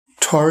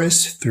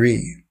Taurus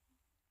 3.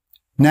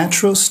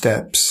 Natural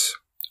steps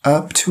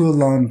up to a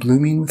lawn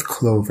blooming with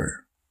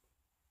clover.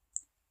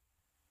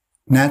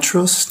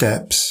 Natural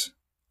steps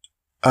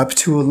up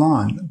to a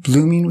lawn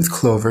blooming with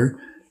clover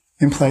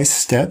implies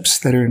steps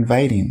that are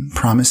inviting,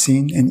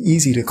 promising, and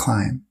easy to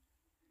climb.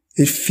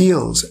 It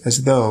feels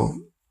as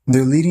though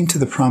they're leading to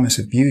the promise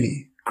of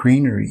beauty,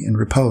 greenery, and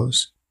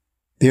repose.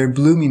 They are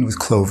blooming with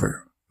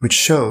clover, which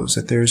shows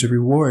that there is a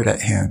reward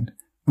at hand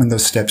when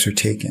those steps are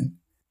taken.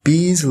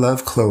 Bees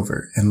love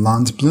clover, and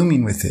lawns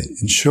blooming with it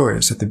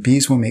ensures that the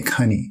bees will make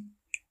honey,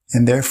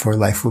 and therefore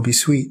life will be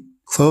sweet.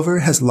 Clover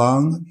has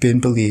long been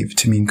believed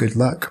to mean good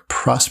luck,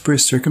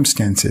 prosperous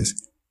circumstances,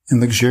 and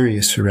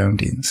luxurious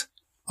surroundings.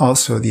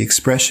 Also, the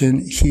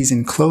expression, "he's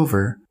in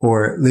clover,"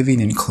 or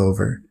living in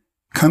clover,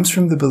 comes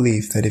from the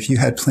belief that if you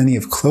had plenty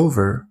of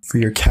clover for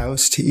your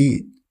cows to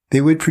eat,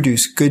 they would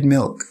produce good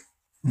milk,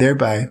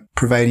 thereby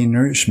providing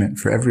nourishment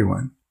for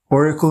everyone.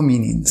 Oracle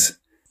meanings.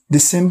 The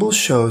symbol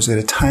shows that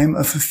a time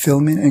of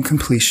fulfillment and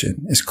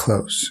completion is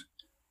close,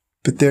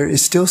 but there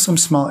is still some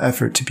small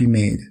effort to be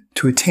made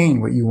to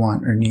attain what you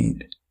want or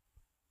need.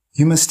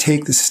 You must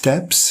take the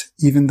steps,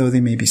 even though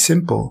they may be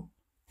simple,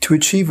 to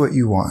achieve what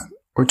you want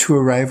or to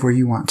arrive where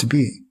you want to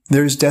be.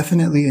 There is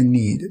definitely a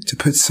need to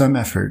put some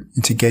effort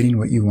into getting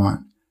what you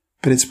want,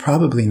 but it's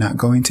probably not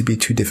going to be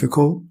too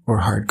difficult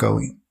or hard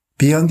going.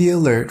 Be on the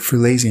alert for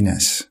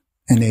laziness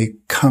and a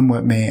come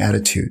what may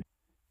attitude.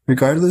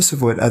 Regardless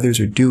of what others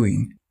are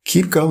doing,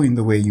 keep going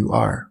the way you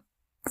are,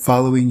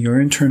 following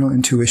your internal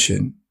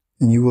intuition,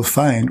 and you will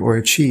find or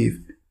achieve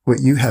what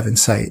you have in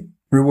sight.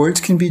 Rewards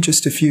can be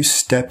just a few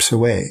steps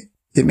away.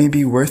 It may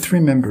be worth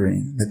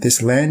remembering that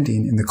this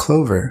landing in the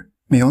clover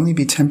may only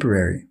be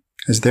temporary,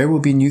 as there will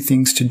be new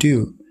things to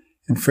do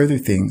and further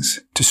things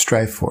to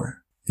strive for.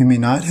 You may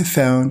not have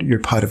found your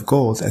pot of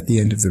gold at the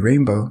end of the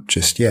rainbow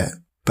just yet,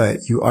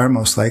 but you are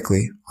most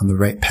likely on the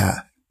right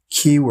path.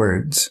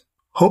 Keywords: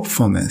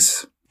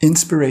 hopefulness,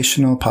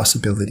 inspirational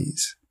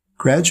possibilities,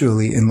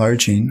 gradually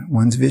enlarging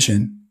one's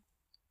vision,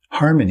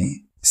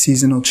 harmony,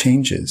 seasonal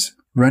changes,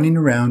 running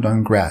around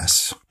on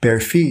grass, bare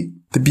feet,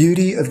 the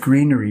beauty of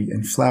greenery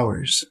and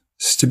flowers,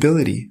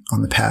 stability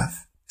on the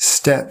path,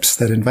 steps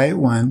that invite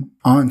one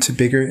on to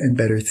bigger and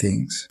better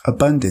things,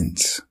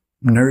 abundance,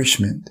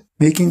 nourishment,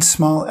 making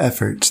small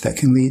efforts that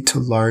can lead to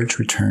large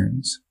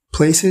returns,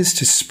 places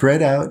to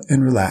spread out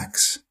and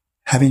relax,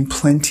 having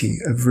plenty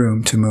of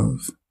room to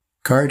move,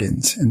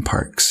 gardens and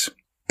parks,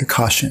 the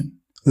caution,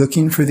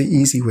 looking for the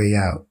easy way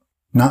out,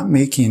 not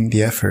making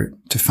the effort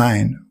to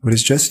find what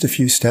is just a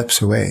few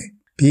steps away,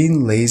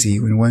 being lazy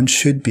when one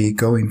should be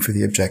going for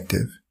the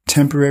objective,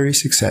 temporary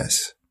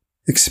success,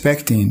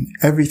 expecting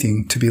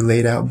everything to be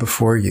laid out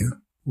before you,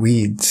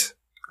 weeds,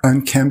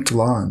 unkempt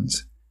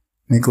lawns,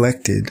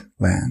 neglected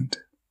land.